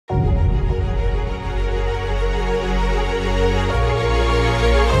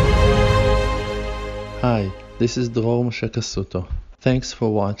This is Dror Moshe. Thanks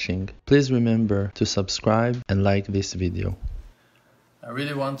for watching. Please remember to subscribe and like this video. I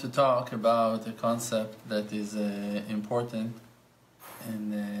really want to talk about a concept that is important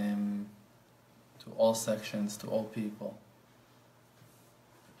and to all sections, to all people.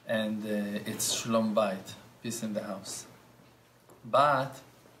 And it's Shalom Bayit, peace in the house. But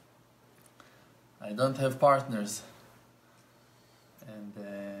I don't have partners. And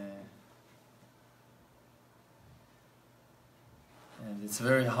it's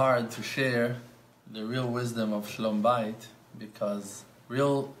very hard to share the real wisdom of Shalom Bayit, because the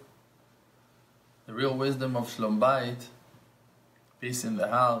real wisdom of Shalom Bayit, peace in the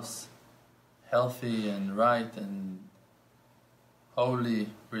house, healthy and right and holy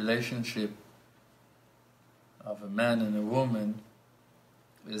relationship of a man and a woman,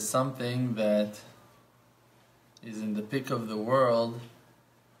 is something that is in the peak of the world,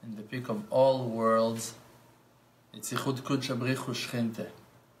 in the peak of all worlds. It's Ichud Kudsha Brichu Shchinte.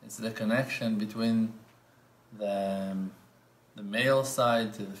 It's the connection between the male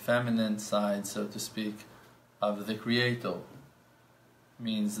side to the feminine side, so to speak, of the Creator.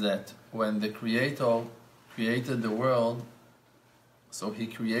 Means that when the Creator created the world, so He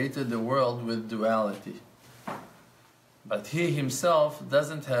created the world with duality. But He Himself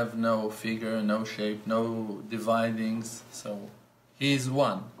doesn't have no figure, no shape, no dividings, so He is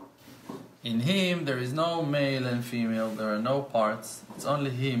one. In Him there is no male and female, there are no parts, it's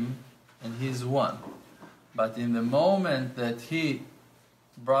only Him, and He is one. But in the moment that He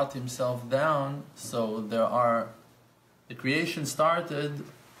brought Himself down, so the creation started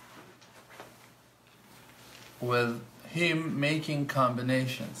with Him making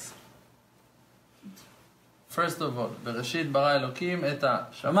combinations. First of all, Bereshit bara Elokim et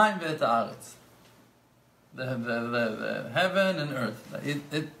ha-shamayim ve'et ha'aretz. The heaven and earth.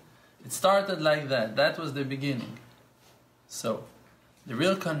 It started like that. That was the beginning. So, the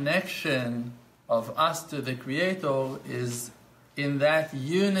real connection of us to the Creator is in that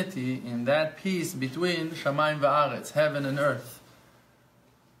unity, in that peace between Shamayim va'aretz, heaven and earth.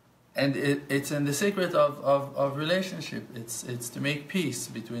 And it's in the secret of relationship. It's to make peace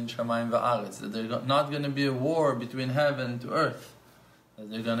between Shamayim va'aretz. That there's not going to be a war between heaven to earth.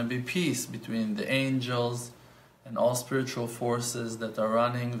 That there's going to be peace between the angels and all spiritual forces that are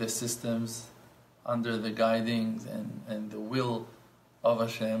running the systems under the guidings and the will of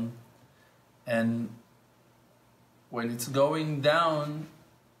Hashem. And when it's going down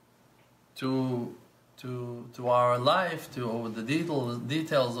to our life, to the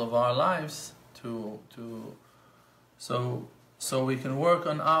details of our lives, so we can work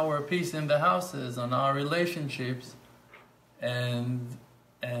on our peace in the houses, on our relationships, and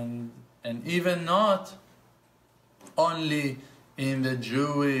even not only in the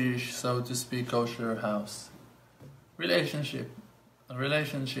Jewish, so to speak, kosher house. Relationships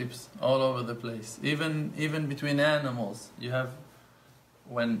all over the place. Even between animals. You have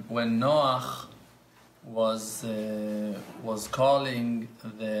when Noach was calling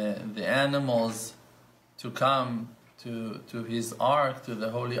the animals to come to his ark, to the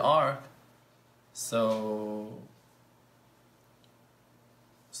holy ark, so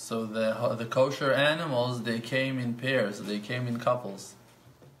the kosher animals, they came in pairs, they came in couples.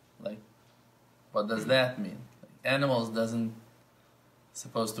 Like, what does that mean? Like, animals doesn't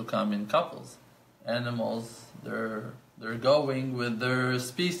supposed to come in couples. Animals, they're going with their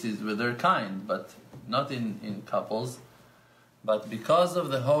species, with their kind, but not in couples. But because of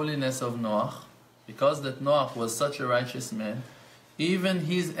the holiness of Noach, because that Noach was such a righteous man, even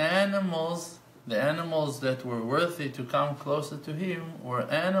his animals, the animals that were worthy to come closer to him, were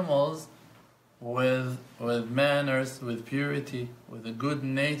animals with manners, with purity, with a good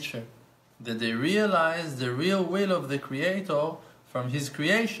nature, that they realized the real will of the Creator from His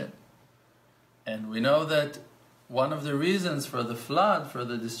creation. And we know that one of the reasons for the flood, for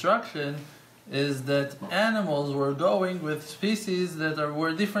the destruction, is that animals were going with species that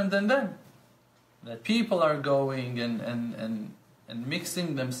were different than them. That people are going and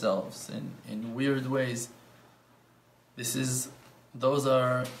mixing themselves in weird ways. Those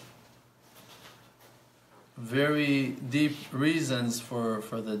are very deep reasons for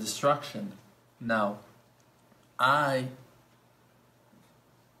the destruction. Now, I,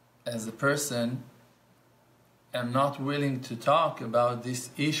 as a person, am not willing to talk about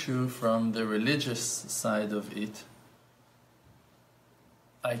this issue from the religious side of it.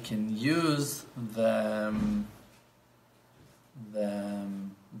 I can use the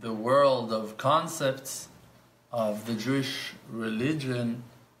world of concepts of the Jewish religion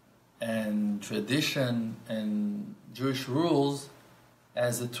and tradition and Jewish rules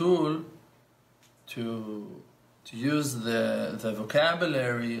as a tool to to use the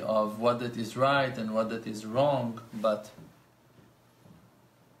vocabulary of what that is right and what that is wrong, but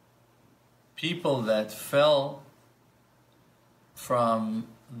people that fell from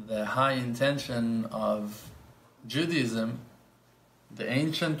the high intention of Judaism, the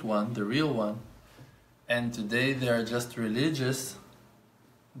ancient one, the real one, and today they are just religious,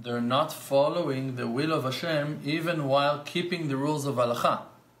 they're not following the will of Hashem even while keeping the rules of Halakha,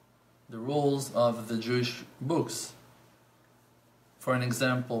 the rules of the Jewish books. For an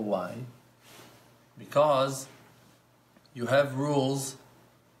example, why? Because you have rules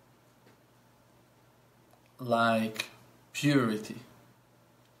like purity,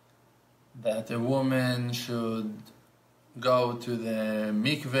 that a woman should go to the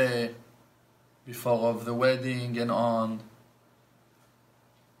mikveh before of the wedding and on,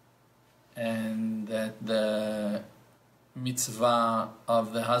 and that the mitzvah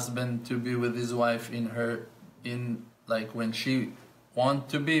of the husband to be with his wife like when she want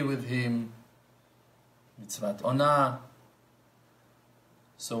to be with him, mitzvat onah.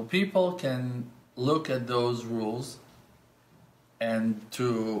 So people can look at those rules and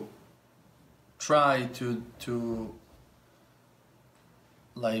to try to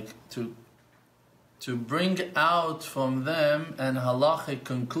bring out from them and halachic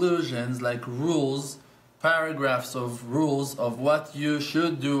conclusions, like rules, paragraphs of rules of what you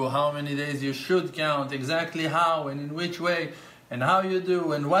should do, how many days you should count, exactly how and in which way, and how you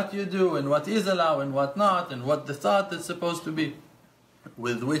do and what is allowed and what not, and what the thought is supposed to be,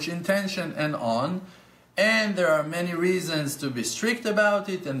 with which intention and on. And there are many reasons to be strict about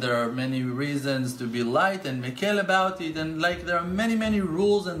it, and there are many reasons to be light and mekel about it, and there are many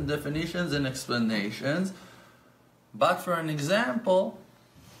rules and definitions and explanations. But for an example,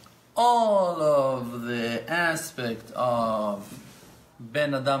 all of the aspect of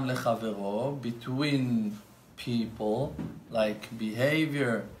ben adam lechavero, between people, like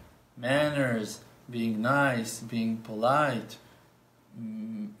behavior, manners, being nice, being polite,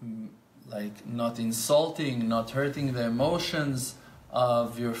 like not insulting, not hurting the emotions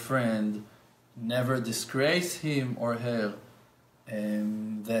of your friend, never disgrace him or her,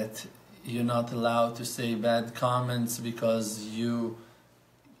 that you're not allowed to say bad comments because you're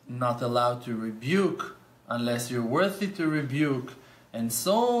not allowed to rebuke unless you're worthy to rebuke, and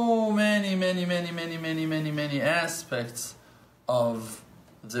so many aspects of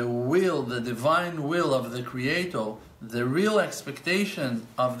the will, the divine will of the Creator, the real expectation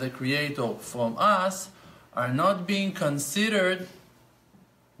of the Creator from us, are not being considered,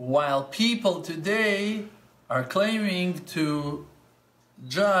 while people today are claiming to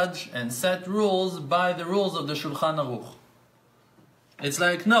judge and set rules by the rules of the Shulchan Aruch. It's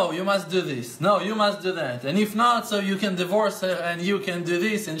like, no, you must do this, no, you must do that, and if not, so you can divorce her, and you can do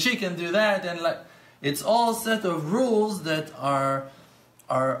this, and she can do that, and it's all set of rules that are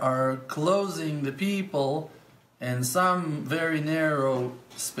closing the people in some very narrow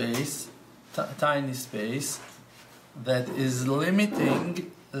space, tiny space, that is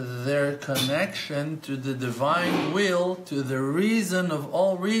limiting their connection to the divine will, to the reason of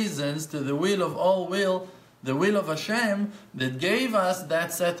all reasons, to the will of all will, the will of Hashem, that gave us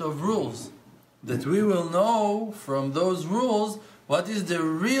that set of rules. That we will know from those rules what is the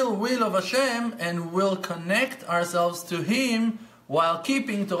real will of Hashem, and will connect ourselves to Him while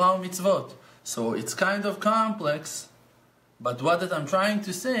keeping Torah mitzvot. So it's kind of complex, but what that I'm trying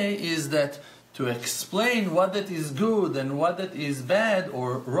to say is that to explain what that is good and what that is bad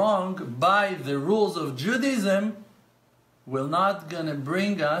or wrong by the rules of Judaism will not gonna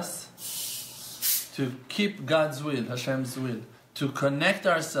bring us to keep God's will, Hashem's will, to connect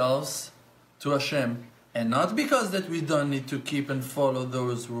ourselves to Hashem. And not because that we don't need to keep and follow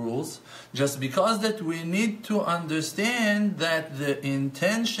those rules, just because that we need to understand that the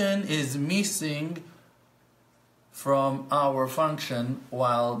intention is missing from our function,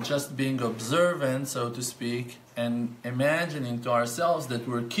 while just being observant, so to speak, and imagining to ourselves that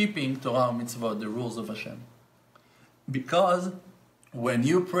we're keeping Torah mitzvot, the rules of Hashem. Because when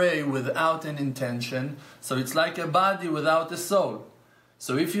you pray without an intention, so it's like a body without a soul.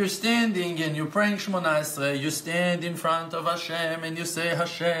 So if you're standing and you're praying Shmona Esrei, you stand in front of Hashem and you say,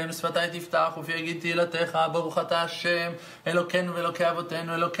 Hashem, Sfatai Tiftach, Ufyagid Tilatecha, Baruch Ata Hashem, Elokeinu Velokei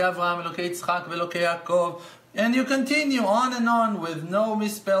Avotenu, Elokei Avraham, Elokei Yitzchak, Velokei Yaakov. And you continue on with no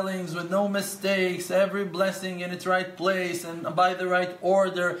misspellings, with no mistakes, every blessing in its right place and by the right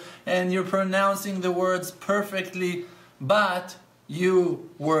order, and you're pronouncing the words perfectly, but you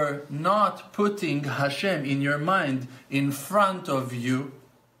were not putting Hashem in your mind in front of you.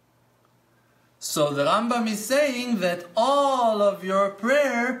 So the Rambam is saying that all of your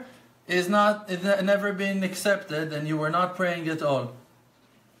prayer is never been accepted, and you were not praying at all.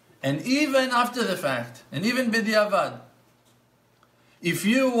 And even after the fact, and even b'diavad, if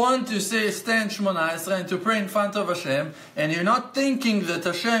you want to stand Shmona Esrei and to pray in front of Hashem, and you're not thinking that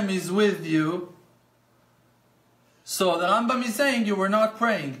Hashem is with you, so the Rambam is saying you were not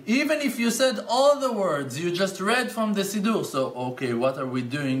praying. Even if you said all the words you just read from the Siddur. So, okay, what are we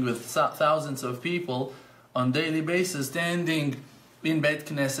doing with thousands of people on daily basis standing in Beit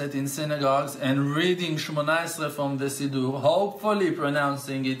Knesset, in synagogues, and reading Shmona Esrei from the Siddur, hopefully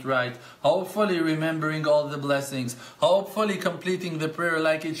pronouncing it right, hopefully remembering all the blessings, hopefully completing the prayer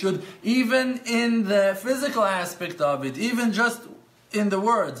like it should, even in the physical aspect of it, even just in the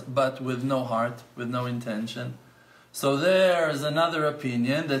words, but with no heart, with no intention. So there's another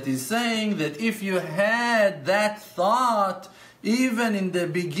opinion that is saying that if you had that thought even in the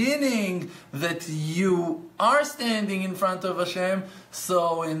beginning that you are standing in front of Hashem,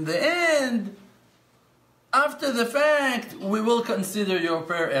 so in the end, after the fact, we will consider your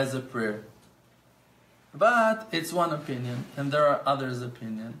prayer as a prayer. But it's one opinion, and there are other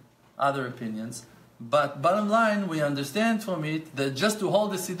opinions. But bottom line, we understand from it that just to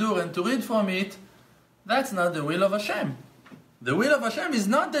hold the Siddur and to read from it, that's not the will of Hashem. The will of Hashem is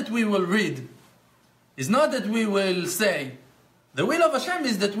not that we will read. It's not that we will say. The will of Hashem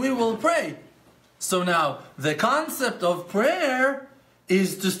is that we will pray. So now, the concept of prayer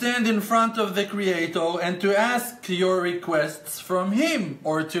is to stand in front of the Creator and to ask your requests from Him,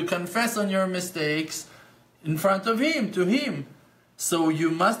 or to confess on your mistakes in front of Him, to Him. So you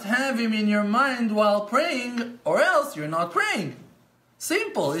must have Him in your mind while praying, or else you're not praying.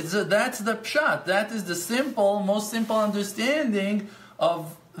 Simple. That's the pshat. That is the most simple understanding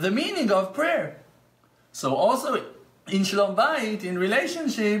of the meaning of prayer. So also in Shalom Bayit, in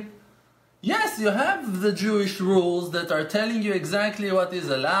relationship, yes, you have the Jewish rules that are telling you exactly what is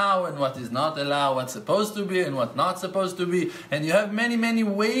allowed and what is not allowed, what's supposed to be and what not supposed to be. And you have many, many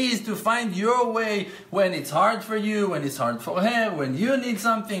ways to find your way when it's hard for you, when it's hard for her, when you need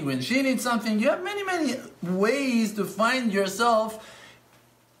something, when she needs something. You have many, many ways to find yourself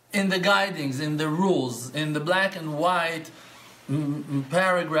in the guidings, in the rules, in the black and white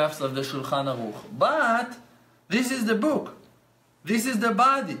paragraphs of the Shulchan Aruch. But this is the book. This is the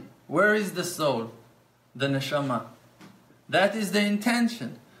body. Where is the soul? The neshama. That is the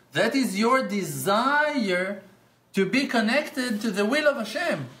intention. That is your desire to be connected to the will of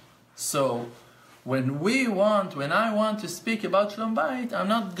Hashem. So, when I want to speak about Shalom Bayit, I'm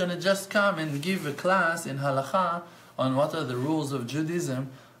not going to just come and give a class in halakha on what are the rules of Judaism.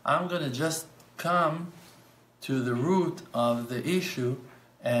 I'm going to just come to the root of the issue,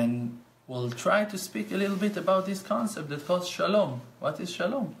 and we'll try to speak a little bit about this concept that calls shalom. What is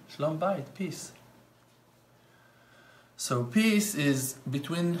shalom? Shalom Bayit, peace. So peace is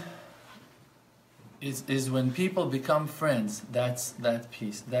when people become friends. That's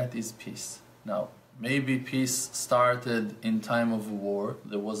peace. That is peace. Now, maybe peace started in time of war.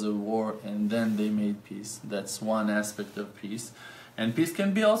 There was a war and then they made peace. That's one aspect of peace. And peace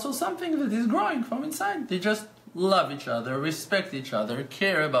can be also something that is growing from inside. They just love each other, respect each other,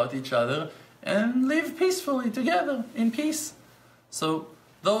 care about each other, and live peacefully together in peace. So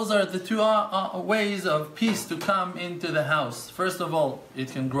those are the two ways of peace to come into the house. First of all,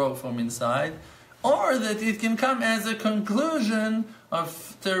 it can grow from inside, or that it can come as a conclusion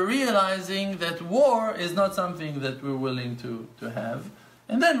after realizing that war is not something that we're willing to have.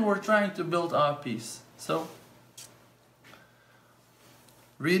 And then we're trying to build our peace. So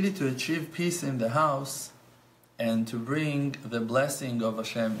really, to achieve peace in the house and to bring the blessing of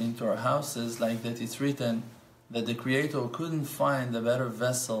Hashem into our houses, like that it's written that the Creator couldn't find a better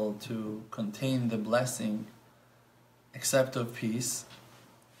vessel to contain the blessing except of peace,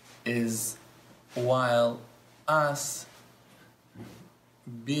 is while us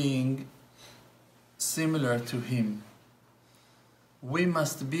being similar to Him. We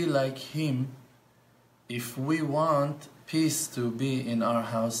must be like Him if we want peace to be in our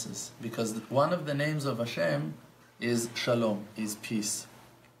houses, because one of the names of Hashem is Shalom, is peace.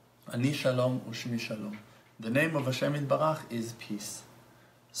 Ani Shalom Ushmi Shalom. The name of Hashem Yitbarach is peace.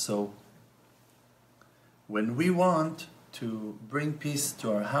 So, when we want to bring peace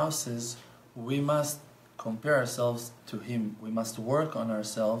to our houses, we must compare ourselves to Him. We must work on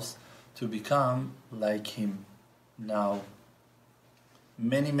ourselves to become like Him. Now,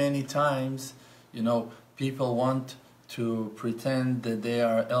 many, many times, people want to pretend that they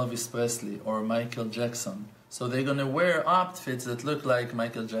are Elvis Presley or Michael Jackson. So they're going to wear outfits that look like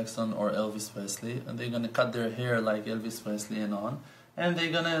Michael Jackson or Elvis Presley, and they're going to cut their hair like Elvis Presley and on. and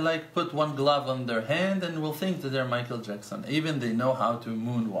they're gonna like put one glove on their hand and will think that they're Michael Jackson. Even they know how to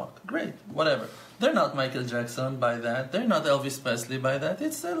moonwalk. Great, whatever. They're not Michael Jackson by that. They're not Elvis Presley by that.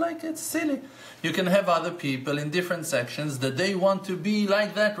 It's it's silly. You can have other people in different sections that they want to be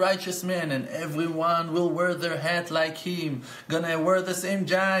like that righteous man, and everyone will wear their hat like him, gonna wear the same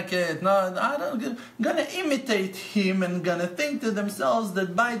jacket. No, I don't. Gonna imitate him and gonna think to themselves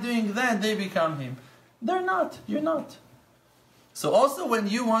that by doing that they become him. They're not. You're not. So also when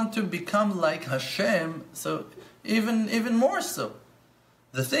you want to become like Hashem, so even more so.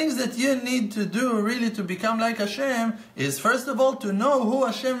 The things that you need to do really to become like Hashem is first of all to know who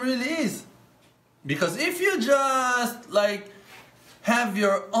Hashem really is. Because if you just like have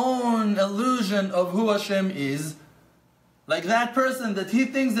your own illusion of who Hashem is, like that person that he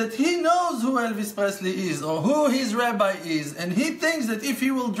thinks that he knows who Elvis Presley is or who his rabbi is, and he thinks that if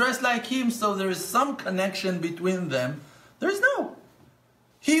he will dress like him so there is some connection between them, there is no.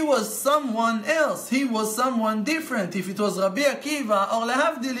 He was someone else. He was someone different. If it was Rabbi Akiva or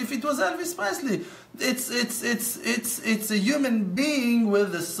Lehavdil, if it was Elvis Presley, it's a human being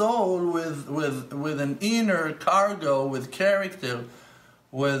with a soul, with an inner cargo, with character,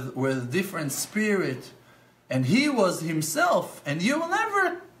 with different spirit, and he was himself. And you will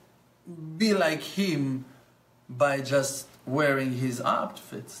never be like him by just wearing his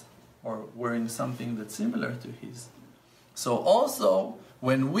outfits or wearing something that's similar to his. So also,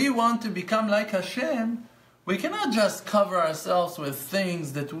 when we want to become like Hashem, we cannot just cover ourselves with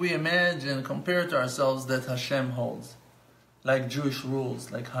things that we imagine compared to ourselves that Hashem holds. Like Jewish rules,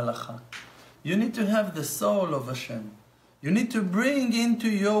 like halakha. You need to have the soul of Hashem. You need to bring into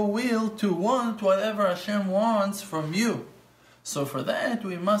your will to want whatever Hashem wants from you. So for that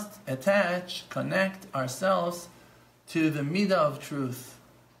we must attach, connect ourselves to the midah of truth.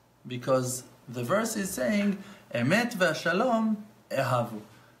 Because the verse is saying, Emet v'shalom ehavu.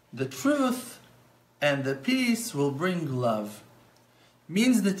 The truth and the peace will bring love.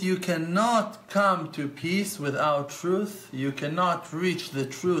 Means that you cannot come to peace without truth. You cannot reach the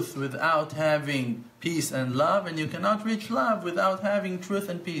truth without having peace and love. And you cannot reach love without having truth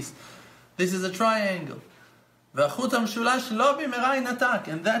and peace. This is a triangle. And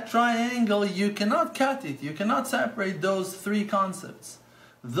that triangle, you cannot cut it. You cannot separate those three concepts.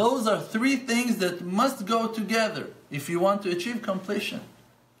 Those are three things that must go together if you want to achieve completion.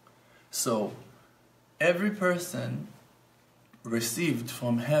 So, every person received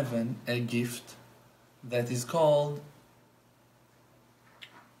from heaven a gift that is called,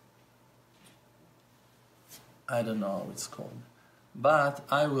 I don't know how it's called, but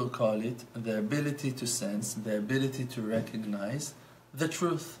I will call it the ability to sense, the ability to recognize the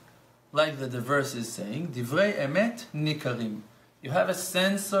truth. Like the verse is saying, Divrei emet nikarim. You have a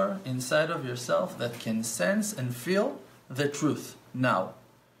sensor inside of yourself that can sense and feel the truth. Now,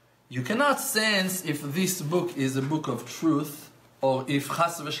 you cannot sense if this book is a book of truth or if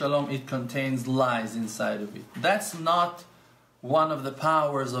chas v'shalom it contains lies inside of it. That's not one of the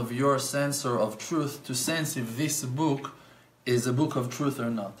powers of your sensor of truth to sense if this book is a book of truth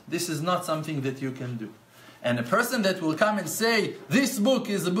or not. This is not something that you can do. And a person that will come and say, this book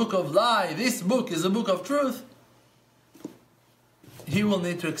is a book of lie, this book is a book of truth, he will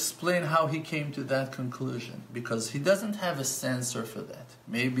need to explain how he came to that conclusion, because he doesn't have a sensor for that.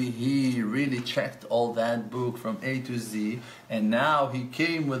 Maybe he really checked all that book from A to Z, and now he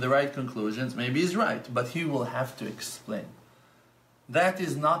came with the right conclusions. Maybe he's right, but he will have to explain. That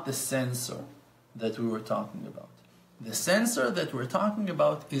is not the sensor that we were talking about. The sensor that we're talking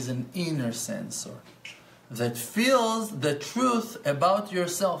about is an inner sensor that feels the truth about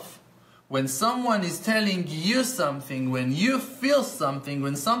yourself. When someone is telling you something, when you feel something,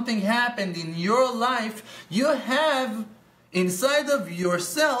 when something happened in your life, you have inside of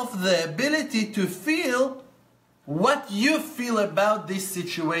yourself the ability to feel what you feel about this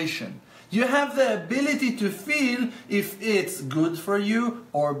situation. You have the ability to feel if it's good for you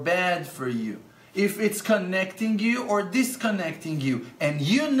or bad for you, if it's connecting you or disconnecting you, and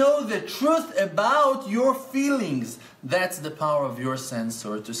you know the truth about your feelings. That's the power of your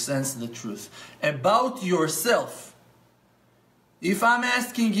sensor, to sense the truth about yourself. If I'm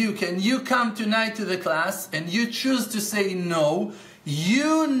asking you, can you come tonight to the class, and you choose to say no,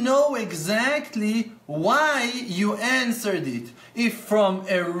 you know exactly why you answered it. If from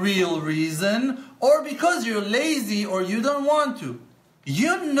a real reason, or because you're lazy or you don't want to.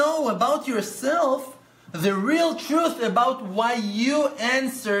 You know about yourself the real truth about why you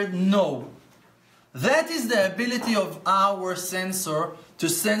answered no. That is the ability of our sensor to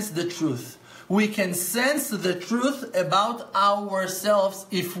sense the truth. We can sense the truth about ourselves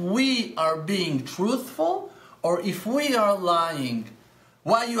if we are being truthful or if we are lying.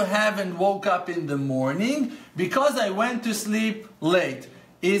 Why you haven't woke up in the morning? Because I went to sleep late.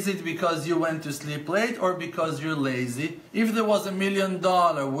 Is it because you went to sleep late or because you're lazy? If there was $1 million,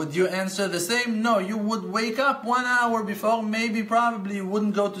 would you answer the same? No, you would wake up 1 hour before, maybe probably you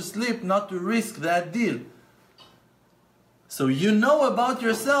wouldn't go to sleep, not to risk that deal. So you know about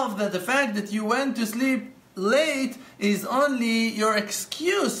yourself that the fact that you went to sleep late is only your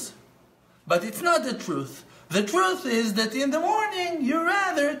excuse. But it's not the truth. The truth is that in the morning you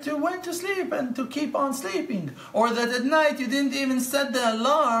rather to went to sleep and to keep on sleeping. Or that at night you didn't even set the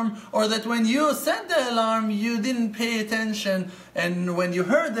alarm. Or that when you set the alarm you didn't pay attention. And when you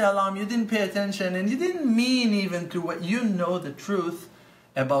heard the alarm you didn't pay attention. And you didn't mean even to what you know the truth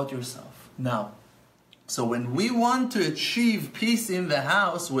about yourself. Now, so when we want to achieve peace in the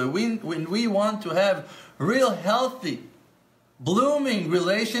house, when we want to have real healthy, blooming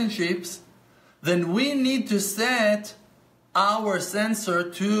relationships, then we need to set our sensor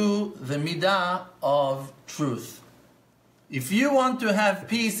to the midah of truth. If you want to have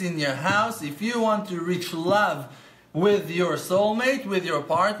peace in your house, if you want to reach love with your soulmate, with your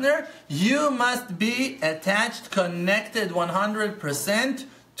partner, you must be attached, connected 100%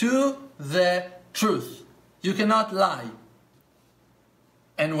 to the truth. You cannot lie.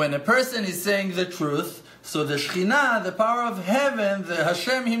 And when a person is saying the truth, so the Shekhinah, the power of heaven, the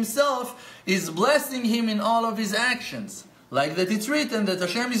Hashem himself, is blessing him in all of his actions. Like that it's written that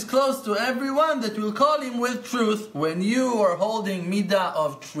Hashem is close to everyone that will call him with truth. When you are holding midah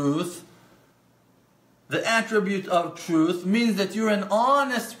of truth, the attribute of truth means that you're an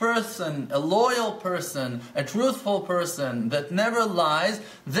honest person, a loyal person, a truthful person that never lies.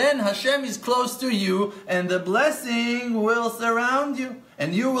 Then Hashem is close to you and the blessing will surround you.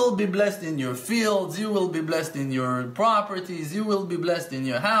 And you will be blessed in your fields, you will be blessed in your properties, you will be blessed in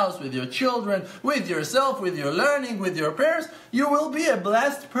your house, with your children, with yourself, with your learning, with your prayers. You will be a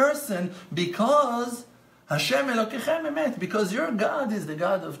blessed person because Hashem Elokechem Emet, because your God is the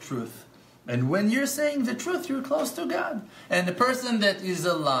God of truth. And when you're saying the truth, you're close to God. And the person that is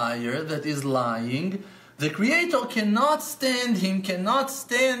a liar, that is lying, the Creator cannot stand him, cannot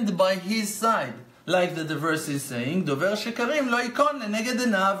stand by his side. Like the verse is saying, Dover shekarim lo yikon leneged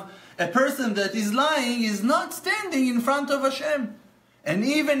einav. A person that is lying is not standing in front of Hashem. And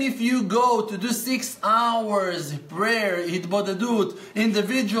even if you go to do 6 hours prayer, hitbodedut,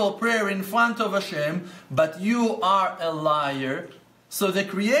 individual prayer in front of Hashem, but you are a liar, so the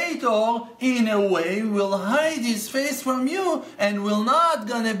Creator, in a way, will hide his face from you and will not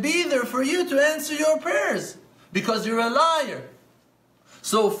gonna be there for you to answer your prayers, because you're a liar.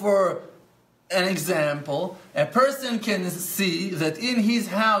 So for an example, a person can see that in his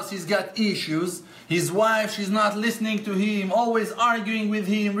house he's got issues. His wife, she's not listening to him, always arguing with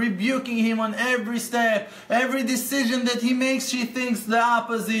him, rebuking him on every step. Every decision that he makes, she thinks the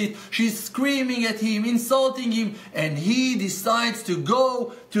opposite. She's screaming at him, insulting him. And he decides to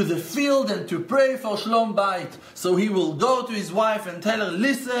go to the field and to pray for Shalom Bayit. So he will go to his wife and tell her,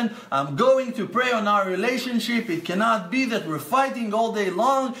 listen, I'm going to pray on our relationship. It cannot be that we're fighting all day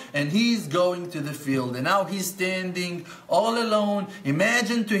long. And he's going to the field. And now he's standing all alone.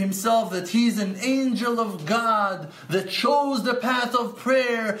 Imagine to himself that he's an angel of God that chose the path of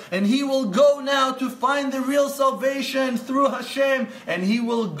prayer, and he will go now to find the real salvation through Hashem, and he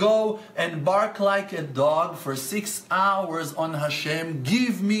will go and bark like a dog for 6 hours on Hashem.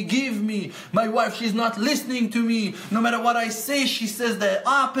 Give me. My wife, she's not listening to me. No matter what I say, she says the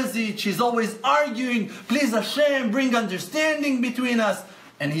opposite. She's always arguing. Please Hashem, bring understanding between us.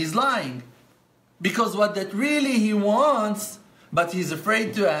 And he's lying. Because what that really he wants, but he's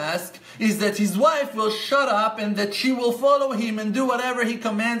afraid to ask, is that his wife will shut up and that she will follow him and do whatever he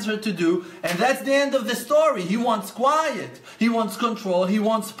commands her to do. And that's the end of the story. He wants quiet. He wants control. He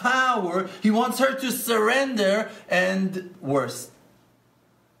wants power. He wants her to surrender, and worse.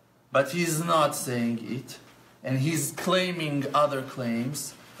 But he's not saying it. And he's claiming other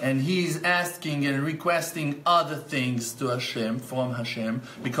claims. And he's asking and requesting other things to Hashem, from Hashem,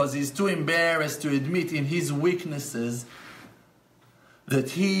 because he's too embarrassed to admit in his weaknesses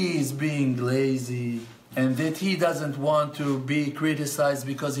that he is being lazy, and that he doesn't want to be criticized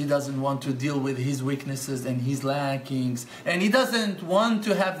because he doesn't want to deal with his weaknesses and his lackings, and he doesn't want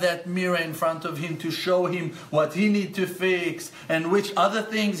to have that mirror in front of him to show him what he needs to fix and which other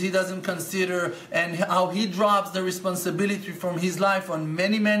things he doesn't consider, and how he drops the responsibility from his life on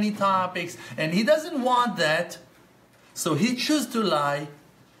many topics, and he doesn't want that. So he chooses to lie,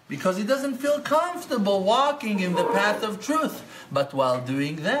 because he doesn't feel comfortable walking in the path of truth. But while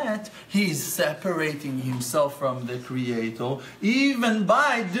doing that, he's separating himself from the Creator, even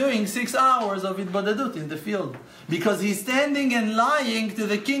by doing 6 hours of Itbodedut in the field. Because he's standing and lying to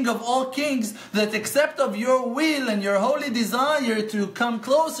the King of all kings that except of your will and your holy desire to come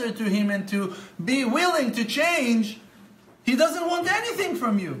closer to him and to be willing to change, he doesn't want anything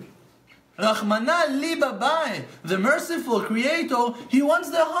from you. Rahmana li babai, the merciful Creator, he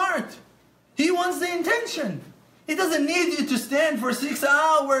wants the heart. He wants the intention. He doesn't need you to stand for 6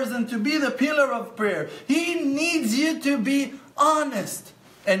 hours and to be the pillar of prayer. He needs you to be honest.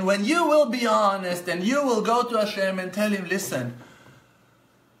 And when you will be honest and you will go to Hashem and tell him, listen,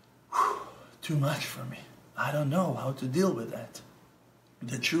 too much for me. I don't know how to deal with that.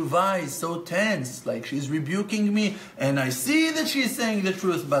 The tshuva is so tense, like she's rebuking me, and I see that she's saying the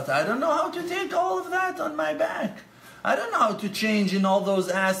truth, but I don't know how to take all of that on my back. I don't know how to change in all those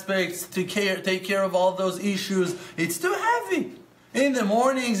aspects, to take care of all those issues. It's too heavy. In the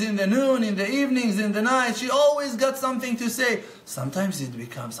mornings, in the noon, in the evenings, in the night, she always got something to say. Sometimes it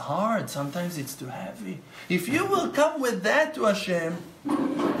becomes hard, sometimes it's too heavy. If you will come with that to Hashem,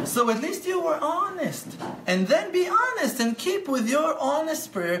 so at least you were honest. And then be honest and keep with your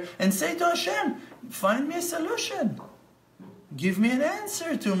honest prayer and say to Hashem, find me a solution. Give me an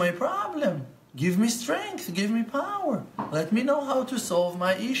answer to my problem. Give me strength, give me power. Let me know how to solve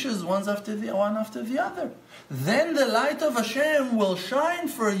my issues one after the other. Then the light of Hashem will shine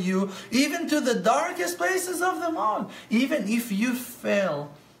for you even to the darkest places of them all. Even if you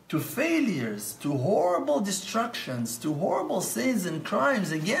fell to failures, to horrible destructions, to horrible sins and crimes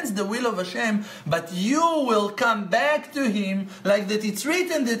against the will of Hashem, but you will come back to Him, like that it's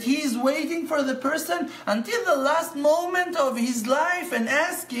written that He is waiting for the person until the last moment of his life and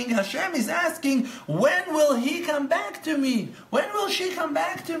asking, Hashem is asking, when will he come back to me? When will she come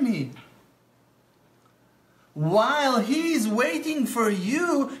back to me? While He is waiting for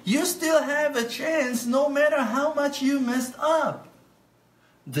you, you still have a chance no matter how much you messed up.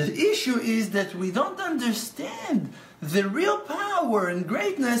 The issue is that we don't understand the real power and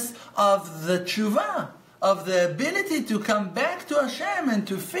greatness of the tshuva, of the ability to come back to Hashem and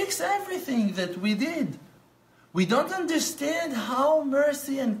to fix everything that we did. We don't understand how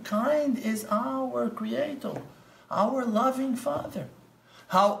mercy and kind is our Creator, our loving Father.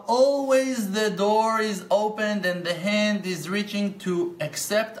 How always the door is opened and the hand is reaching to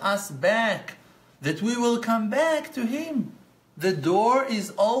accept us back, that we will come back to Him. The door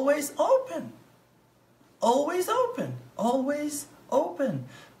is always open. Always open. Always open.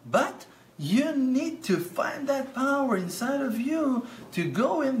 But you need to find that power inside of you to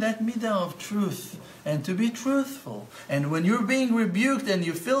go in that midah of truth and to be truthful. And when you're being rebuked and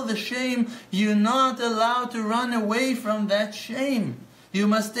you feel the shame, you're not allowed to run away from that shame. You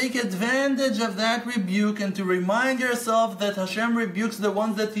must take advantage of that rebuke and to remind yourself that Hashem rebukes the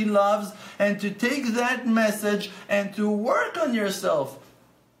ones that He loves, and to take that message and to work on yourself.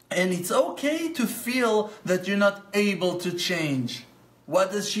 And it's okay to feel that you're not able to change.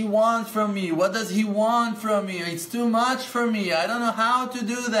 What does she want from me? What does he want from me? It's too much for me. I don't know how to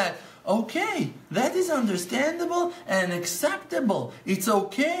do that. Okay, that is understandable and acceptable. It's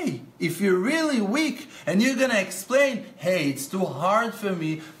okay. If you're really weak and you're going to explain, hey, it's too hard for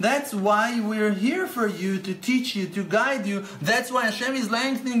me, that's why we're here for you, to teach you, to guide you. That's why Hashem is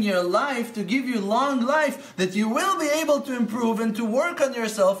lengthening your life, to give you long life, that you will be able to improve and to work on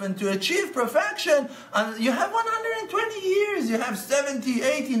yourself and to achieve perfection. You have 120 years, you have 70,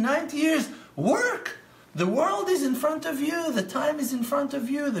 80, 90 years. Work. The world is in front of you, the time is in front of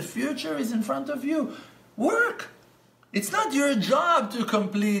you, the future is in front of you. Work. It's not your job to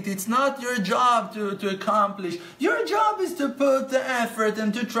complete, it's not your job to accomplish. Your job is to put the effort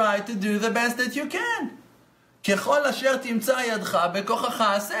and to try to do the best that you can. As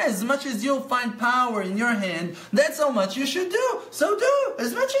much as you'll find power in your hand, that's how much you should do. So do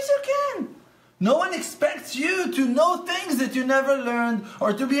as much as you can. No one expects you to know things that you never learned,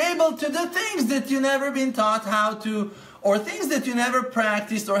 or to be able to do things that you never been taught how to, or things that you never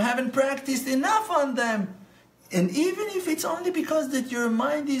practiced or haven't practiced enough on them. And even if it's only because that your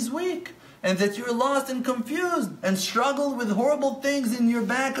mind is weak, and that you're lost and confused and struggle with horrible things in your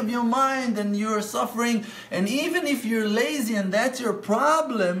back of your mind and you're suffering, and even if you're lazy and that's your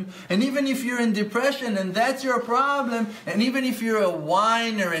problem, and even if you're in depression and that's your problem, and even if you're a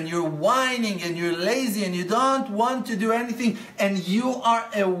whiner and you're whining and you're lazy and you don't want to do anything, and you are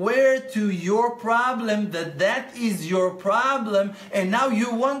aware to your problem that that is your problem, and now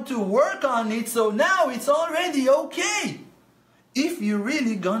you want to work on it, so now it's already okay. If you're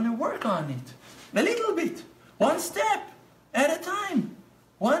really gonna work on it, a little bit, one step at a time.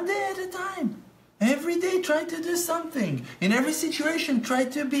 One day at a time. Every day try to do something. In every situation try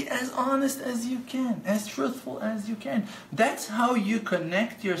to be as honest as you can, as truthful as you can. That's how you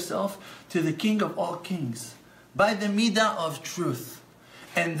connect yourself to the King of all kings. By the midah of truth.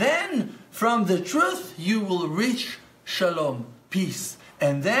 And then from the truth you will reach shalom, peace.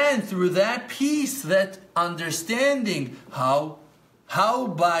 And then through that peace, that understanding, how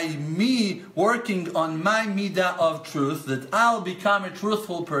by me working on my midah of truth, that I'll become a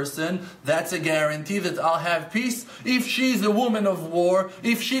truthful person, that's a guarantee that I'll have peace. If she's a woman of war,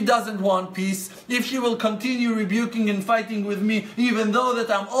 if she doesn't want peace, if she will continue rebuking and fighting with me, even though that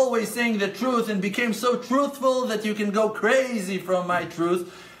I'm always saying the truth and became so truthful that you can go crazy from my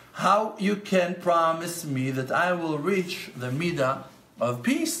truth, how you can promise me that I will reach the midah of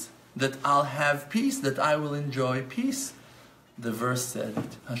peace, that I'll have peace, that I will enjoy peace? The verse said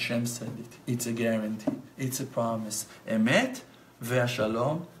it, Hashem said it, it's a guarantee, it's a promise. Emet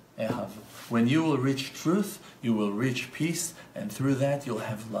ve'ashalom ehavu. When you will reach truth, you will reach peace, and through that you'll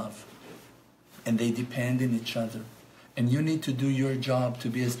have love. And they depend on each other. And you need to do your job to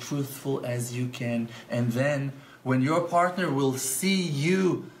be as truthful as you can. And then, when your partner will see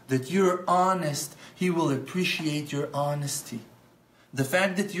you, that you're honest, he will appreciate your honesty. The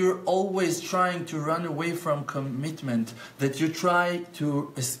fact that you're always trying to run away from commitment, that you try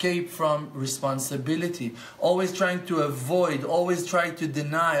to escape from responsibility, always trying to avoid, always try to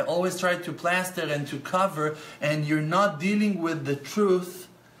deny, always try to plaster and to cover, and you're not dealing with the truth,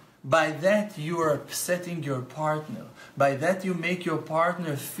 by that you are upsetting your partner. By that you make your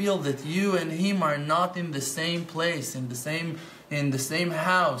partner feel that you and him are not in the same place, in the same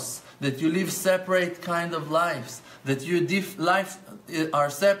house, that you live separate kind of lives, that your lives are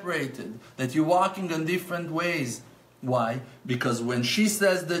separated, that you're walking in different ways. Why? Because when she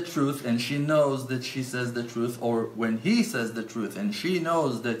says the truth and she knows that she says the truth, or when he says the truth and she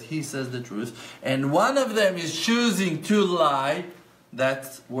knows that he says the truth, and one of them is choosing to lie,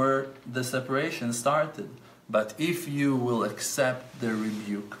 that's where the separation started. But if you will accept the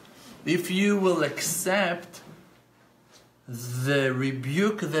rebuke, if you will accept the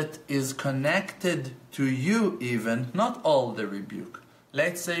rebuke that is connected to you even, not all the rebuke.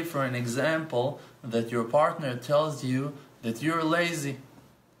 Let's say for an example that your partner tells you that you're lazy.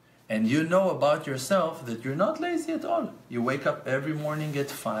 And you know about yourself that you're not lazy at all. You wake up every morning at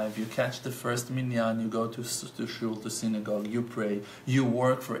 5, you catch the first minyan, you go to shul, to synagogue, you pray, you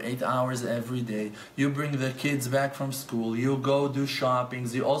work for 8 hours every day, you bring the kids back from school, you go do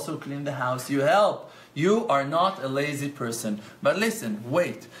shoppings, you also clean the house, you help. You are not a lazy person. But listen,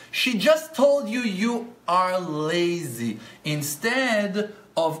 wait. She just told you you are lazy. Instead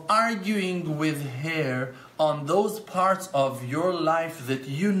of arguing with her on those parts of your life that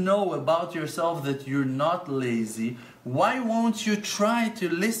you know about yourself that you're not lazy, why won't you try to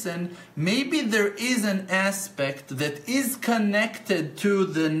listen? Maybe there is an aspect that is connected to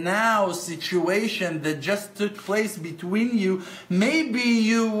the now situation that just took place between you. Maybe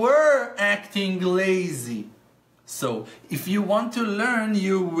you were acting lazy. So, if you want to learn,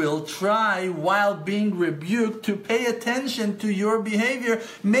 you will try, while being rebuked, to pay attention to your behavior.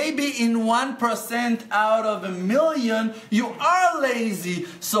 Maybe in 1% out of 1,000,000, you are lazy.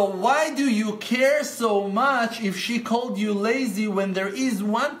 So why do you care so much if she called you lazy when there is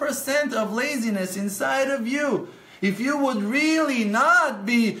 1% of laziness inside of you? If you would really not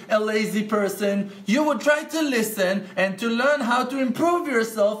be a lazy person, you would try to listen and to learn how to improve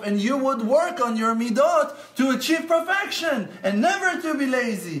yourself, and you would work on your midot to achieve perfection and never to be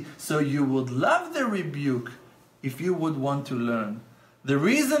lazy. So you would love the rebuke if you would want to learn. The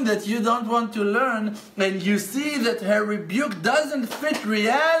reason that you don't want to learn and you see that her rebuke doesn't fit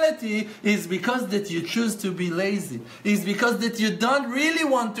reality is because that you choose to be lazy. Is because that you don't really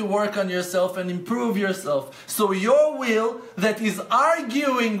want to work on yourself and improve yourself. So your will that is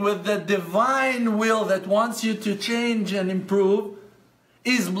arguing with the divine will that wants you to change and improve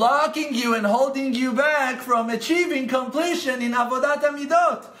is blocking you and holding you back from achieving completion in Avodat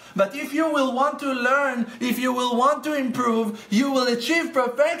HaMidot. But if you will want to learn, if you will want to improve, you will achieve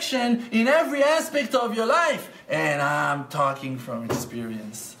perfection in every aspect of your life. And I'm talking from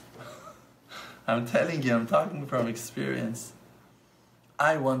experience. I'm telling you, I'm talking from experience.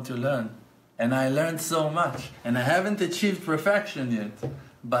 I want to learn. And I learned so much. And I haven't achieved perfection yet.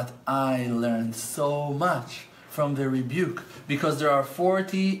 But I learned so much from the rebuke, because there are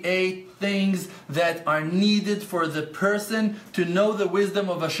 48 things that are needed for the person to know the wisdom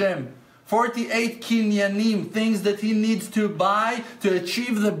of Hashem. 48 kinyanim, things that he needs to buy to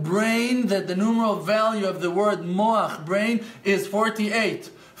achieve the brain, that the numeral value of the word moach, brain, is 48.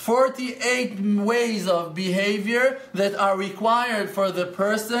 48 ways of behavior that are required for the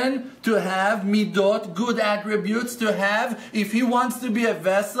person to have midot, good attributes to have, if he wants to be a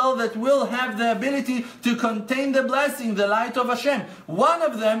vessel that will have the ability to contain the blessing, the light of Hashem. One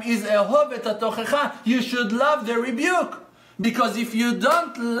of them is ehov et hatochecha. You should love the rebuke. Because if you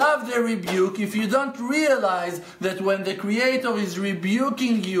don't love the rebuke, if you don't realize that when the Creator is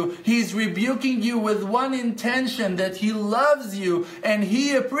rebuking you, He's rebuking you with one intention, that He loves you and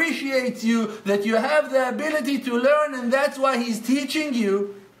He appreciates you, that you have the ability to learn, and that's why He's teaching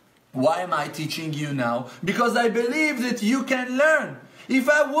you. Why am I teaching you now? Because I believe that you can learn. If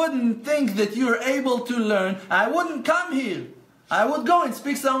I wouldn't think that you're able to learn, I wouldn't come here. I would go and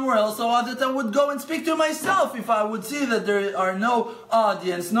speak somewhere else, or that I would go and speak to myself if I would see that there are no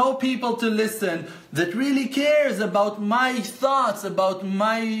audience, no people to listen that really cares about my thoughts, about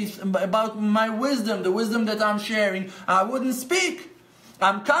my wisdom, the wisdom that I'm sharing. I wouldn't speak.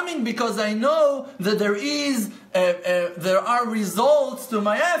 I'm coming because I know that there are results to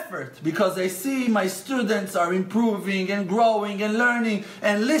my effort, because I see my students are improving and growing and learning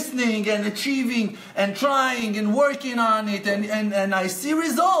and listening and achieving and trying and working on it, and I see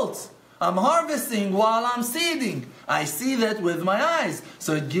results. I'm harvesting while I'm seeding. I see that with my eyes.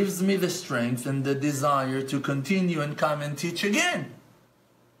 So it gives me the strength and the desire to continue and come and teach again.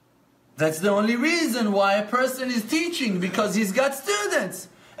 That's the only reason why a person is teaching, because he's got students.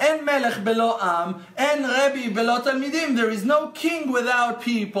 En melech belo am, en rebbe belo talmidim. There is no king without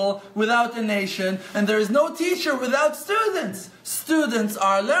people, without a nation, and there is no teacher without students. Students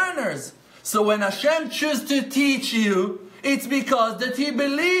are learners. So when Hashem chooses to teach you, it's because that He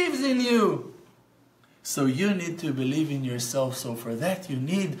believes in you. So you need to believe in yourself. So for that you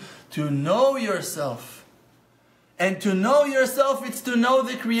need to know yourself. And to know yourself, it's to know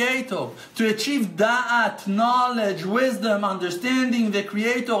the Creator. To achieve da'at, knowledge, wisdom, understanding the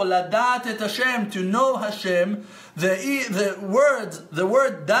Creator, ladat et Hashem, to know Hashem. The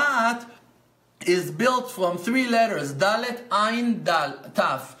word da'at is built from 3 letters. Dalet, Ayin,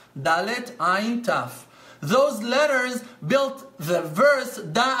 Taf. Dalet, Ayin, Taf. Those letters built the verse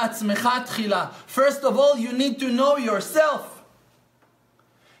da'at smechat tchila. First of all, you need to know yourself.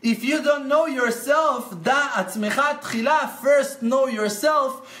 If you don't know yourself, da'at smechat tchila, first know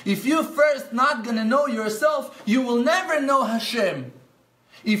yourself. If you first not going to know yourself, you will never know Hashem.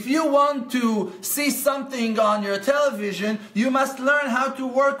 If you want to see something on your television, you must learn how to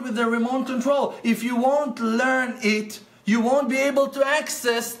work with the remote control. If you won't learn it, you won't be able to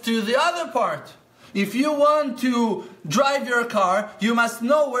access to the other part. If you want to drive your car, you must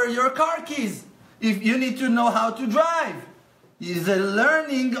know where your car keys. If you need to know how to drive. The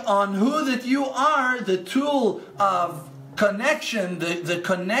learning on who that you are, the tool of connection,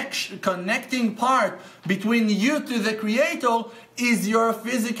 connecting part between you to the Creator is your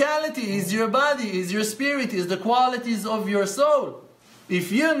physicality, is your body, is your spirit, is the qualities of your soul.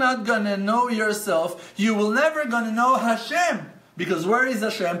 If you're not going to know yourself, you will never going to know Hashem. Because where is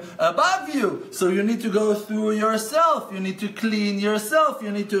Hashem? Above you. So you need to go through yourself. You need to clean yourself. You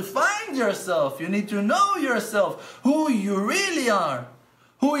need to find yourself. You need to know yourself. Who you really are.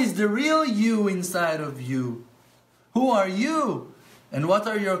 Who is the real you inside of you? Who are you? And what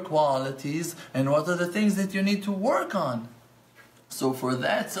are your qualities? And what are the things that you need to work on? So for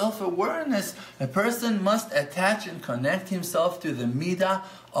that self-awareness, a person must attach and connect himself to the midah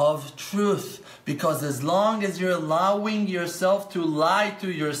of truth. Because as long as you're allowing yourself to lie to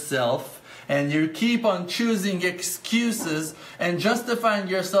yourself, and you keep on choosing excuses and justifying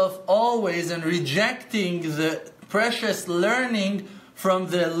yourself always and rejecting the precious learning from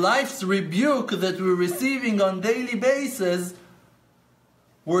the life's rebuke that we're receiving on daily basis,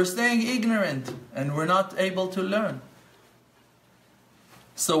 we're staying ignorant and we're not able to learn.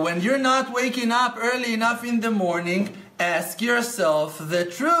 So when you're not waking up early enough in the morning, ask yourself the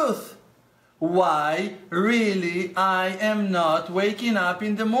truth. Why really I am not waking up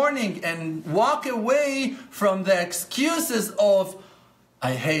in the morning? And walk away from the excuses of,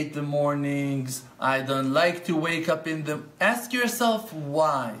 I hate the mornings, I don't like to wake up in the... Ask yourself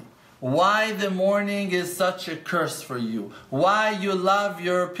why. Why the morning is such a curse for you. Why you love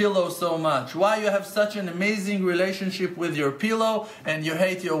your pillow so much. Why you have such an amazing relationship with your pillow and you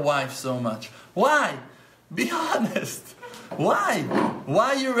hate your wife so much. Why? Be honest. Why?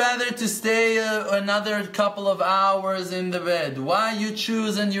 Why you rather to stay another couple of hours in the bed? Why you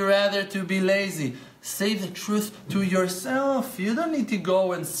choose and you rather to be lazy? Say the truth to yourself. You don't need to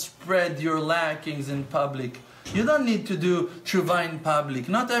go and spread your lackings in public. You don't need to do tshuva in public.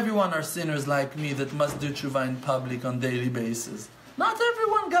 Not everyone are sinners like me that must do tshuva in public on daily basis. Not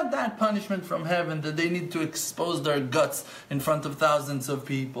everyone got that punishment from heaven that they need to expose their guts in front of thousands of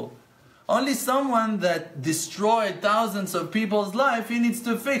people. Only someone that destroyed thousands of people's life, he needs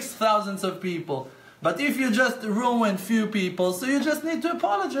to fix thousands of people. But if you just ruin few people, so you just need to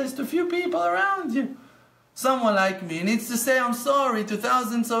apologize to few people around you. Someone like me needs to say I'm sorry to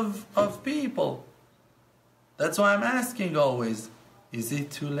thousands of people. That's why I'm asking always, is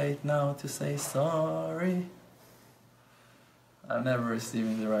it too late now to say sorry? I'm never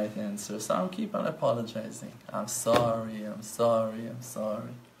receiving the right answer, so I'll keep on apologizing. I'm sorry, I'm sorry, I'm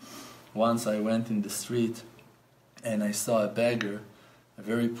sorry. Once I went in the street and I saw a beggar, a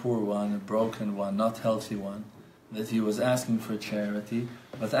very poor one, a broken one, not healthy one, that he was asking for charity,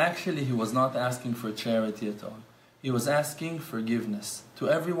 but actually he was not asking for charity at all. He was asking forgiveness. To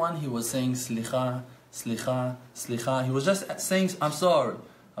everyone he was saying slicha, slicha, slicha. He was just saying, I'm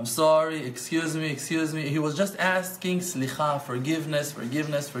sorry, excuse me, excuse me. He was just asking slicha, forgiveness,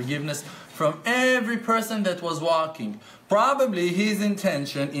 forgiveness, forgiveness from every person that was walking. Probably his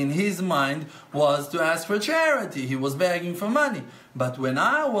intention in his mind was to ask for charity. He was begging for money. But when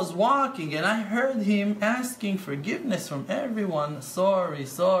I was walking and I heard him asking forgiveness from everyone, sorry,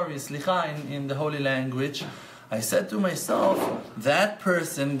 sorry, slicha in the holy language, I said to myself, that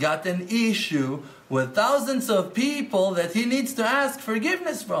person got an issue with thousands of people that he needs to ask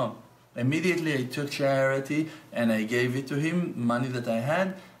forgiveness from. Immediately I took charity and I gave it to him, money that I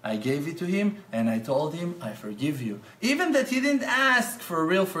had, I gave it to him and I told him, I forgive you. Even that he didn't ask for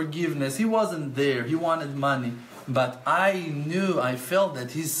real forgiveness, he wasn't there, he wanted money. But I knew, I felt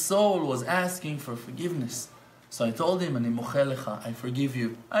that his soul was asking for forgiveness. So I told him, I forgive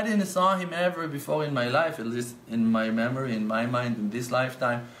you. I didn't saw him ever before in my life, at least in my memory, in my mind, in this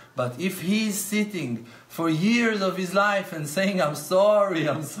lifetime. But if he's sitting for years of his life and saying, I'm sorry,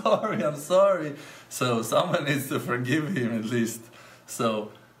 I'm sorry, I'm sorry, so someone needs to forgive him at least.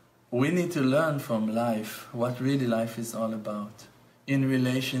 So we need to learn from life what really life is all about. In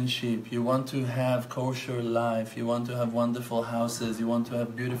relationship, you want to have kosher life, you want to have wonderful houses, you want to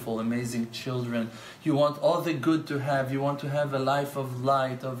have beautiful, amazing children, you want all the good to have, you want to have a life of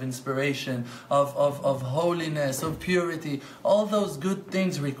light, of inspiration, of holiness, of purity. All those good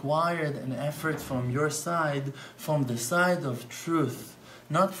things required an effort from your side, from the side of truth,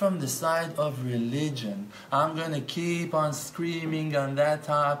 not from the side of religion. I'm going to keep on screaming on that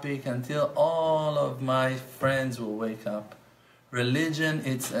topic until all of my friends will wake up. Religion,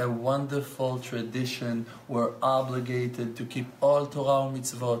 it's a wonderful tradition. We're obligated to keep all Torah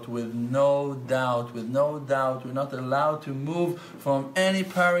mitzvot with no doubt, with no doubt. We're not allowed to move from any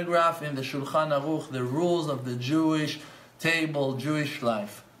paragraph in the Shulchan Aruch, the rules of the Jewish table, Jewish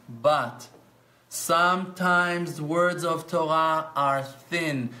life. But sometimes words of Torah are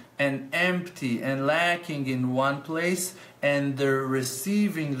thin and empty and lacking in one place, and they're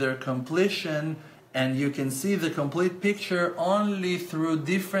receiving their completion, and you can see the complete picture only through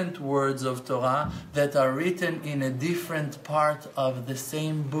different words of Torah that are written in a different part of the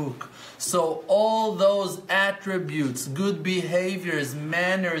same book. So all those attributes, good behaviors,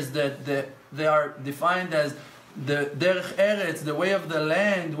 manners that they are defined as the derech eretz, the way of the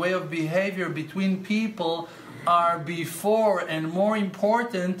land, way of behavior between people, are before and more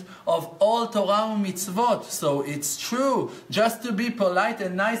important of all Torah and mitzvot. So it's true, just to be polite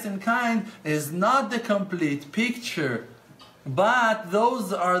and nice and kind is not the complete picture. But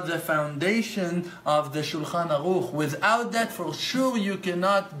those are the foundation of the Shulchan Aruch. Without that, for sure, you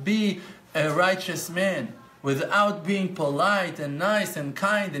cannot be a righteous man. Without being polite and nice and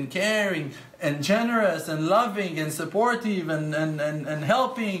kind and caring and generous and loving and supportive and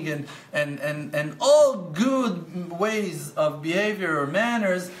helping and all good ways of behavior or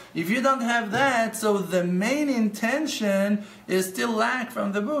manners, if you don't have that, so the main intention is still lack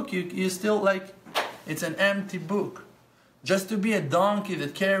from the book. You still like, it's an empty book. Just to be a donkey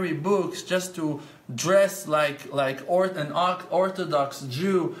that carry books, just to dress like an Orthodox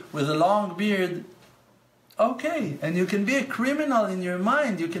Jew with a long beard, okay, and you can be a criminal in your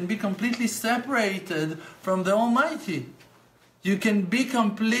mind. You can be completely separated from the Almighty. You can be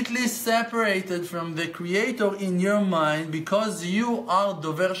completely separated from the Creator in your mind because you are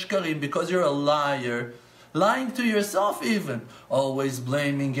dover shkarim, because you're a liar. Lying to yourself even. Always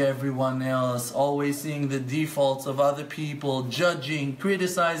blaming everyone else. Always seeing the defaults of other people. Judging,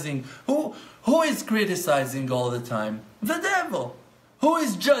 criticizing. Who is criticizing all the time? The devil. Who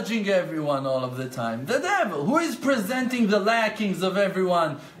is judging everyone all of the time? The devil. Who is presenting the lackings of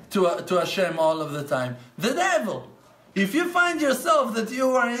everyone to Hashem all of the time? The devil. If you find yourself that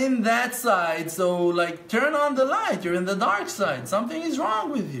you are in that side, so like turn on the light, you're in the dark side. Something is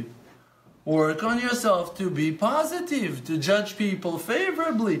wrong with you. Work on yourself to be positive, to judge people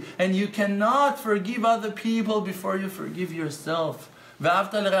favorably. And you cannot forgive other people before you forgive yourself.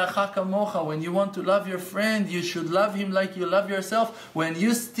 When you want to love your friend, you should love him like you love yourself. When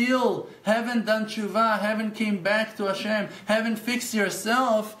you still haven't done tshuva, haven't came back to Hashem, haven't fixed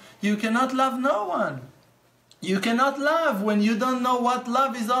yourself, you cannot love no one. You cannot love when you don't know what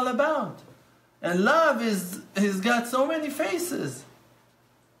love is all about. And love has got so many faces.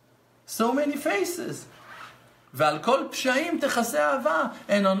 So many faces. And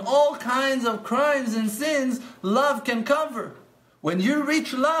on all kinds of crimes and sins, love can cover. When you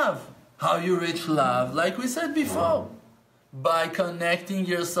reach love, how you reach love? Like we said before, by connecting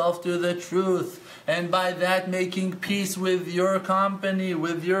yourself to the truth, and by that making peace with your company,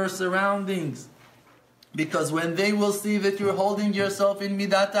 with your surroundings. Because when they will see that you're holding yourself in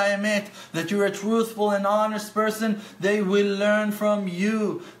midat haemet, that you're a truthful and honest person, they will learn from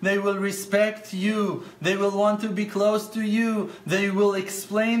you. They will respect you. They will want to be close to you. They will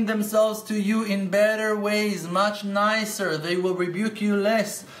explain themselves to you in better ways, much nicer. They will rebuke you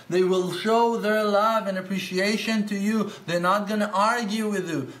less. They will show their love and appreciation to you. They're not going to argue with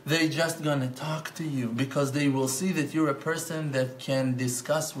you. They're just going to talk to you, because they will see that you're a person that can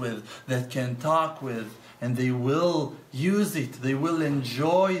discuss with, that can talk with. And they will use it. They will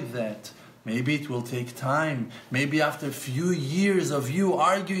enjoy that. Maybe it will take time. Maybe after a few years of you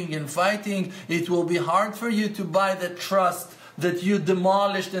arguing and fighting, it will be hard for you to buy the trust that you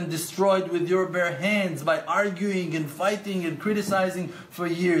demolished and destroyed with your bare hands by arguing and fighting and criticizing for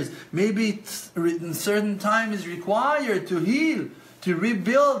years. Maybe in certain time is required to heal, to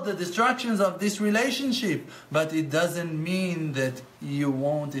rebuild the destructions of this relationship. But it doesn't mean that you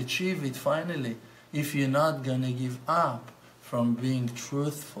won't achieve it finally. If you're not going to give up from being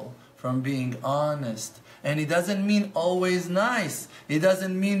truthful, from being honest. And it doesn't mean always nice. It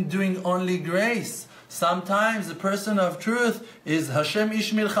doesn't mean doing only grace. Sometimes a person of truth is Hashem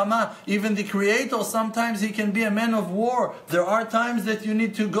ish milchama. Even the Creator, sometimes he can be a man of war. There are times that you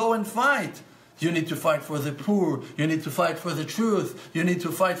need to go and fight. You need to fight for the poor. You need to fight for the truth. You need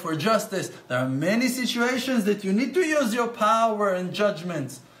to fight for justice. There are many situations that you need to use your power and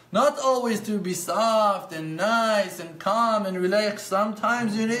judgments. Not always to be soft and nice and calm and relaxed.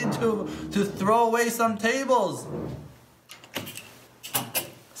 Sometimes you need to throw away some tables.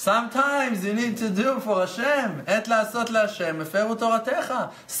 Sometimes you need to do for Hashem. Et la'asot la'Hashem, eferu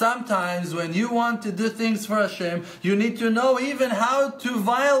toratecha. Sometimes when you want to do things for Hashem, you need to know even how to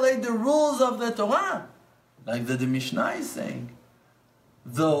violate the rules of the Torah. Like the Mishnah is saying.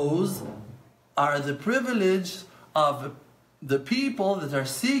 Those are the privilege of the people that are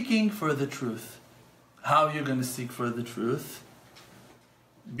seeking for the truth. How you're going to seek for the truth?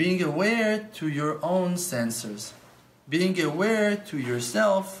 Being aware to your own sensors. Being aware to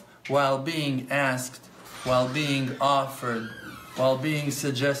yourself while being asked, while being offered, while being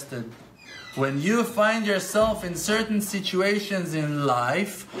suggested. When you find yourself in certain situations in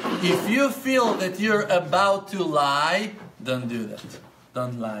life, if you feel that you're about to lie, don't do that.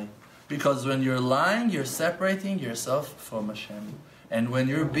 Don't lie. Because when you're lying, you're separating yourself from Hashem. And when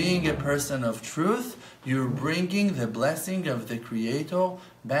you're being a person of truth, you're bringing the blessing of the Creator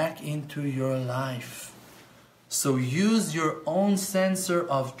back into your life. So use your own sensor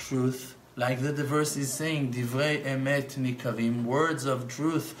of truth. Like the verse is saying, Divrei emet nikarim, words of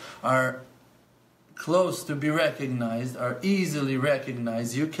truth are close to be recognized, are easily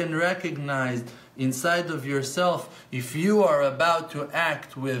recognized. You can recognize inside of yourself if you are about to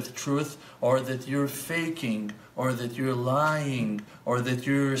act with truth, or that you're faking, or that you're lying, or that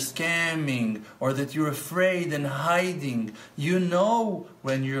you're scamming, or that you're afraid and hiding. You know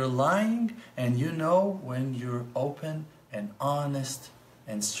when you're lying, and you know when you're open and honest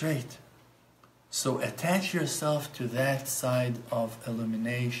and straight. So attach yourself to that side of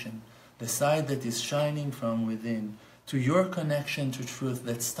illumination, the side that is shining from within, to your connection to truth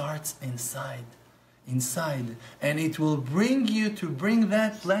that starts inside, and it will bring you to bring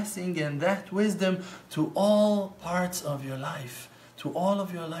that blessing and that wisdom to all parts of your life, to all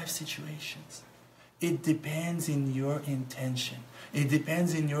of your life situations. It depends in your intention. It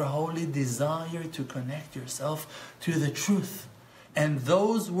depends in your holy desire to connect yourself to the truth. And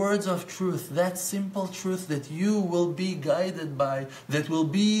those words of truth, that simple truth that you will be guided by, that will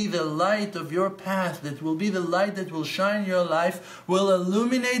be the light of your path, that will be the light that will shine your life, will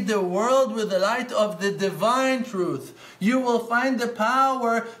illuminate the world with the light of the divine truth. You will find the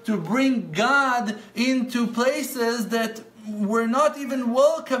power to bring God into places that we're not even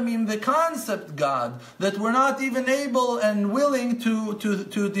welcoming the concept God, that we're not even able and willing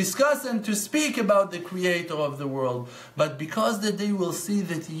to discuss and to speak about the creator of the world. But because that they will see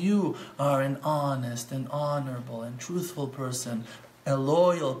that you are an honest and honorable and truthful person, a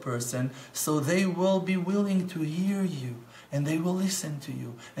loyal person, so they will be willing to hear you. And they will listen to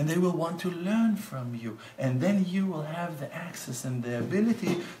you, and they will want to learn from you. And then you will have the access and the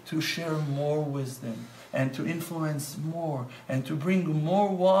ability to share more wisdom, and to influence more, and to bring more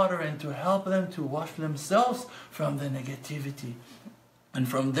water, and to help them to wash themselves from the negativity, and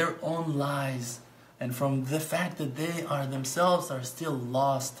from their own lies, and from the fact that they are themselves are still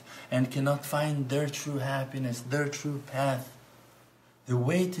lost, and cannot find their true happiness, their true path. The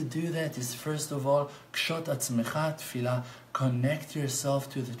way to do that is, first of all, kshot atzmecha tefillah, connect yourself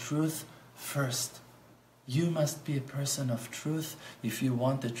to the truth first. You must be a person of truth if you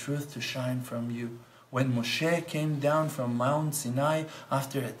want the truth to shine from you. When Moshe came down from Mount Sinai,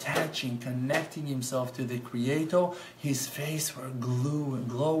 after attaching, connecting himself to the Creator, his face were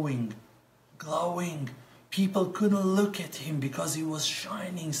glowing. People couldn't look at him because he was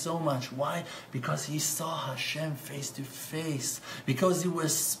shining so much. Why? Because he saw Hashem face to face. Because he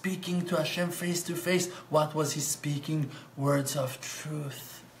was speaking to Hashem face to face. What was he speaking? Words of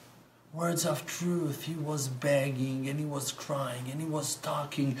truth. Words of truth. He was begging, and he was crying, and he was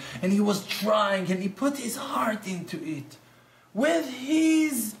talking, and he was trying, and he put his heart into it. With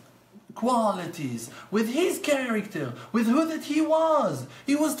his qualities, with his character, with who that he was.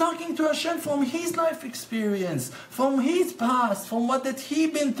 He was talking to Hashem from his life experience, from his past, from what that he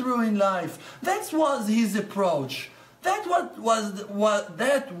been through in life. That was his approach. That was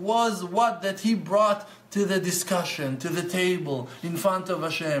what that he brought to the discussion, to the table in front of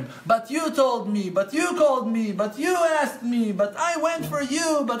Hashem. But you told me, but you called me, but you asked me, but I went for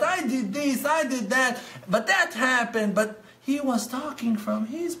you, but I did this, I did that, but that happened, but he was talking from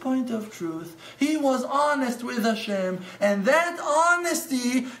his point of truth. He was honest with Hashem, and that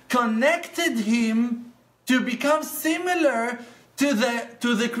honesty connected him to become similar to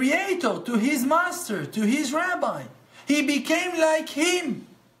the Creator, to his master, to his rabbi. He became like him.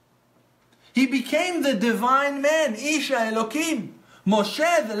 He became the divine man, Isha Elokim.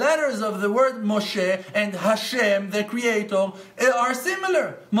 Moshe, the letters of the word Moshe, and Hashem, the Creator, are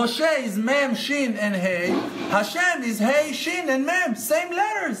similar. Moshe is Mem, Shin, and Hey. Hashem is Hey, Shin, and Mem. Same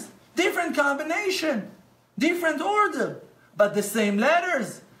letters. Different combination. Different order. But the same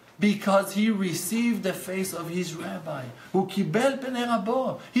letters. Because he received the face of his rabbi. Hu kibel penei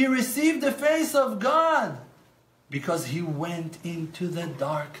rabo. He received the face of God. Because he went into the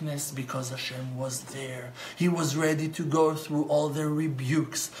darkness, because Hashem was there. He was ready to go through all the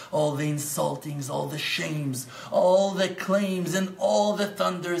rebukes, all the insultings, all the shames, all the claims, and all the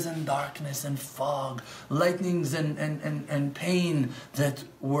thunders and darkness and fog, lightnings and pain that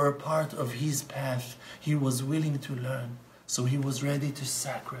were part of his path. He was willing to learn. So he was ready to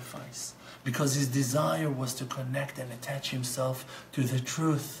sacrifice, because his desire was to connect and attach himself to the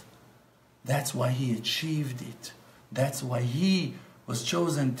truth. That's why he achieved it. That's why he was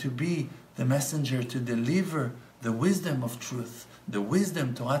chosen to be the messenger to deliver the wisdom of truth, the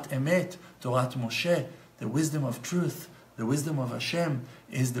wisdom, Torat Emet, Torat Moshe, the wisdom of truth, the wisdom of Hashem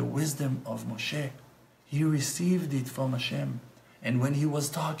is the wisdom of Moshe. He received it from Hashem. And when he was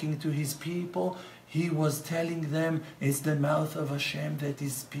talking to his people, he was telling them, it's the mouth of Hashem that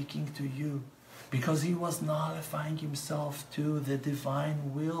is speaking to you. Because he was nullifying himself to the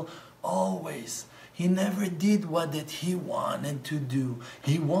divine will always. He never did what that he wanted to do.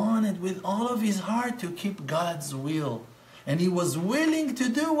 He wanted with all of his heart to keep God's will. And he was willing to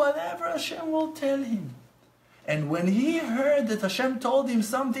do whatever Hashem will tell him. And when he heard that Hashem told him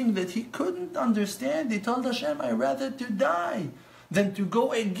something that he couldn't understand, he told Hashem, I'd rather to die than to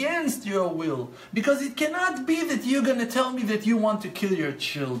go against your will. Because it cannot be that you're going to tell me that you want to kill your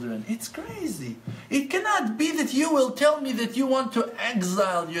children. It's crazy. It cannot be that you will tell me that you want to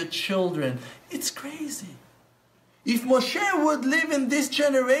exile your children. It's crazy. If Moshe would live in this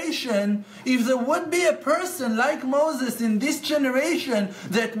generation, if there would be a person like Moses in this generation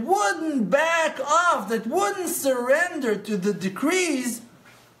that wouldn't back off, that wouldn't surrender to the decrees,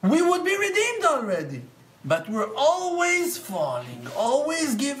 we would be redeemed already. But we're always falling,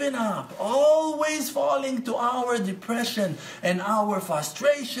 always giving up, always falling to our depression and our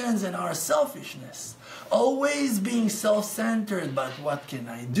frustrations and our selfishness. Always being self-centered, but what can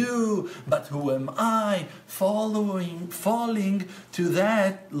I do? But who am I? Falling to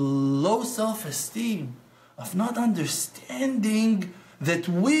that low self-esteem of not understanding that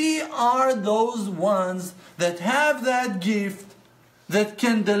we are those ones that have that gift, that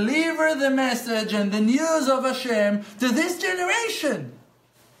can deliver the message and the news of Hashem to this generation.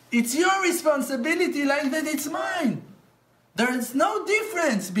 It's your responsibility like that it's mine. There is no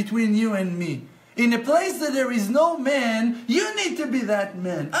difference between you and me. In a place that there is no man, you need to be that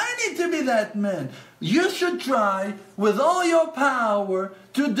man. I need to be that man. You should try with all your power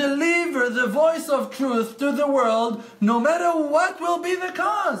to deliver the voice of truth to the world, no matter what will be the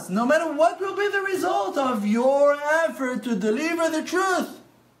cause, no matter what will be the result of your effort to deliver the truth.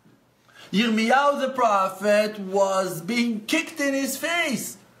 Yirmiyahu the prophet was being kicked in his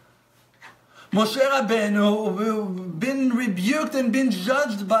face. Moshe Rabbeinu been rebuked and been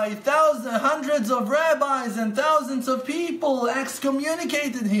judged by hundreds of rabbis and thousands of people,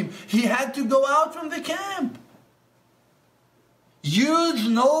 excommunicated him. He had to go out from the camp. Huge,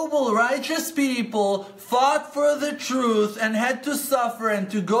 noble, righteous people fought for the truth and had to suffer and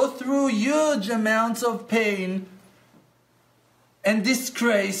to go through huge amounts of pain and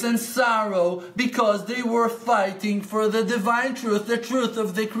disgrace and sorrow because they were fighting for the divine truth, the truth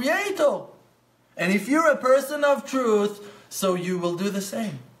of the Creator. And if you're a person of truth, so you will do the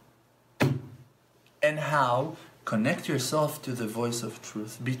same. And how? Connect yourself to the voice of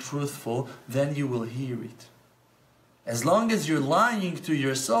truth. Be truthful, then you will hear it. As long as you're lying to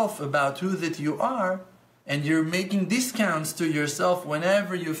yourself about who that you are, and you're making discounts to yourself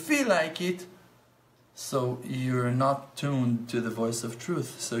whenever you feel like it, so you're not tuned to the voice of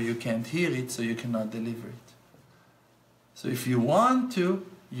truth, so you can't hear it, so you cannot deliver it. So if you want to,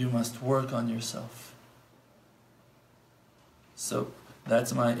 you must work on yourself. So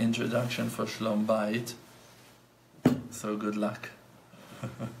that's my introduction for Shlom Bayit. So good luck.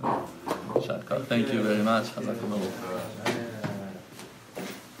 Thank you very much.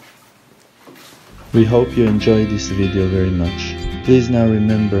 We hope you enjoyed this video very much. Please now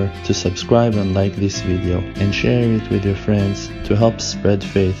remember to subscribe and like this video and share it with your friends to help spread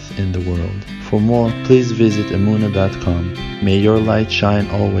faith in the world. For more, please visit Emunah.com. May your light shine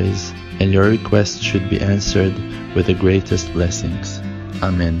always, and your requests should be answered with the greatest blessings.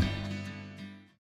 Amen.